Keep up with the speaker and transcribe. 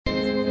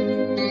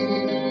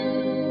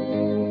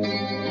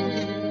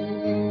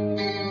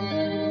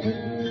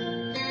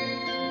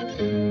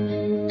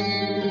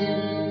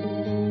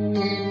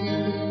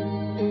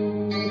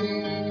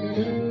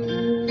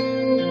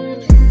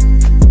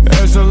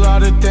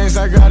things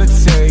I gotta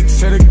take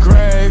to the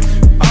grave.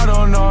 I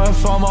don't know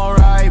if I'm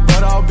alright,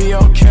 but I'll be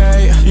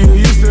okay. You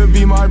used to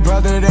be my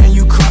brother, then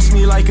you crossed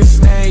me like a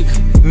snake.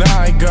 Now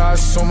I got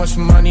so much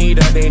money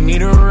that they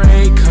need a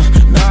rake.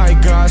 Now I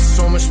got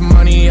so much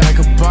money I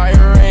could buy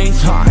a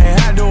wraith. I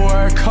had to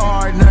work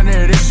hard, none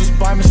of this was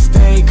by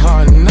mistake.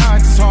 Now I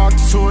talk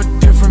to a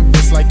different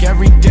bitch like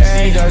every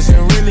day. She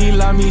doesn't really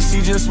love me,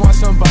 she just wants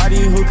somebody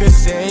who could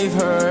save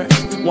her.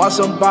 Want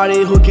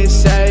somebody who can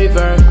save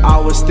her. I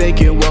was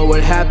thinking what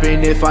would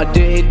happen if I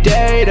didn't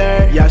date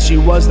her. Yeah, she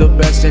was the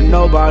best and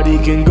nobody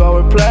can go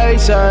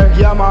replace her.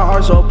 Yeah, my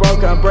heart's so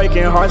broke, I'm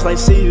breaking hearts like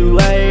see you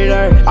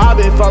later. I've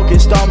been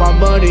focused on my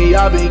money,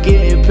 I've been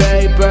getting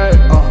paper.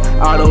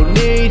 I don't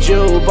need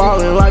you,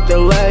 ballin' like the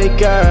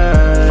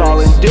Lakers.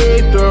 Falling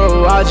deep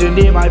through, I just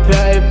need my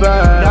paper.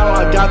 Now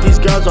I got these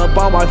girls up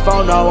on my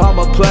phone, now I'm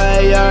a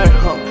player.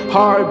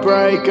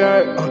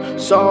 Heartbreaker,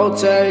 soul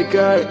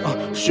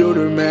taker,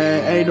 shooter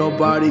man, ain't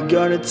nobody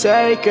gonna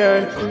take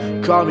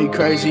her. Call me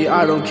crazy,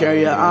 I don't care,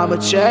 yeah, I'm a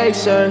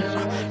chaser.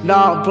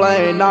 Now I'm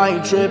playing, I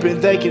ain't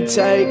tripping, they can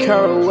take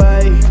her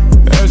away.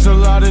 There's a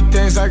lot of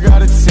things I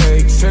gotta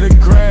take to the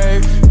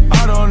grave.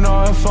 I don't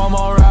know if I'm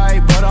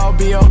alright, but I'll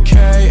be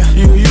okay.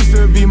 You used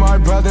to be my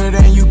brother,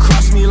 then you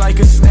crossed me like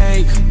a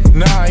snake.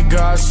 Now I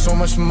got so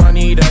much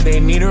money that they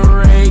need a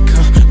rake.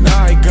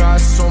 Now I got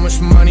so much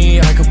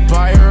money I could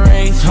buy a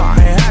wraith. I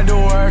had to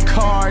work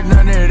hard,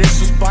 none of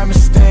this was by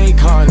mistake.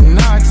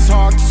 Now I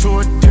talk to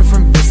a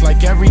different bitch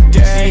like every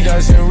day. She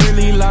doesn't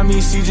really love me,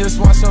 she just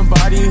wants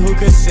somebody who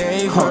could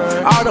save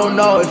her. I don't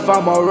know if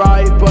I'm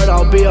alright, but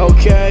I'll be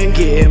okay.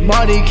 Getting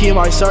money, keep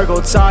my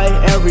circle tight,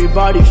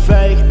 everybody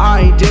fake.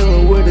 I ain't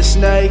dealing with the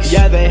snakes,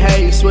 yeah they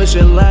hate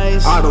switching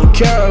lanes. I don't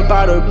care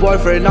about her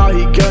boyfriend, all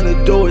he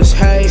gonna do is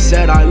hate.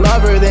 Said I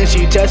love her, then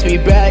she text me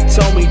back,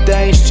 told me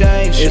things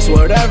changed. It's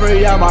whatever,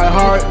 yeah my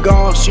heart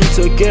gone, she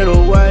took it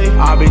away.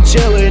 I've been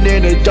chilling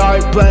in a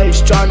dark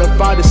place, trying to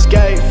find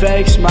escape.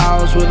 Fake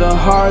smiles with a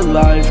hard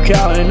life,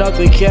 counting up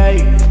the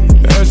cake.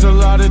 There's a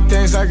lot of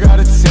things I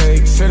gotta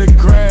take to the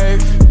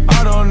grave.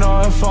 I don't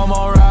know if I'm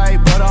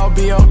alright, but I'll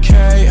be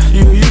okay.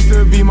 You used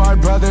to be my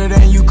brother,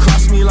 then you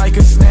crossed me like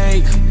a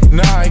snake.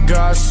 Now I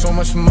got so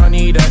much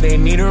money that they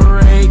need a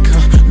rake.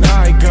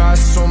 Now I got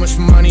so much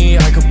money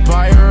I could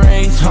buy a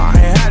wraith. I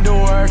had to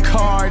work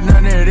hard,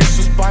 none of this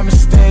was by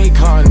mistake.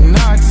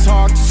 Now I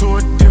talk to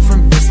a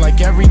different bitch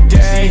like every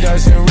day. She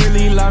doesn't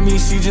really love me,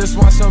 she just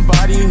wants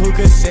somebody who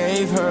could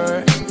save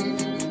her.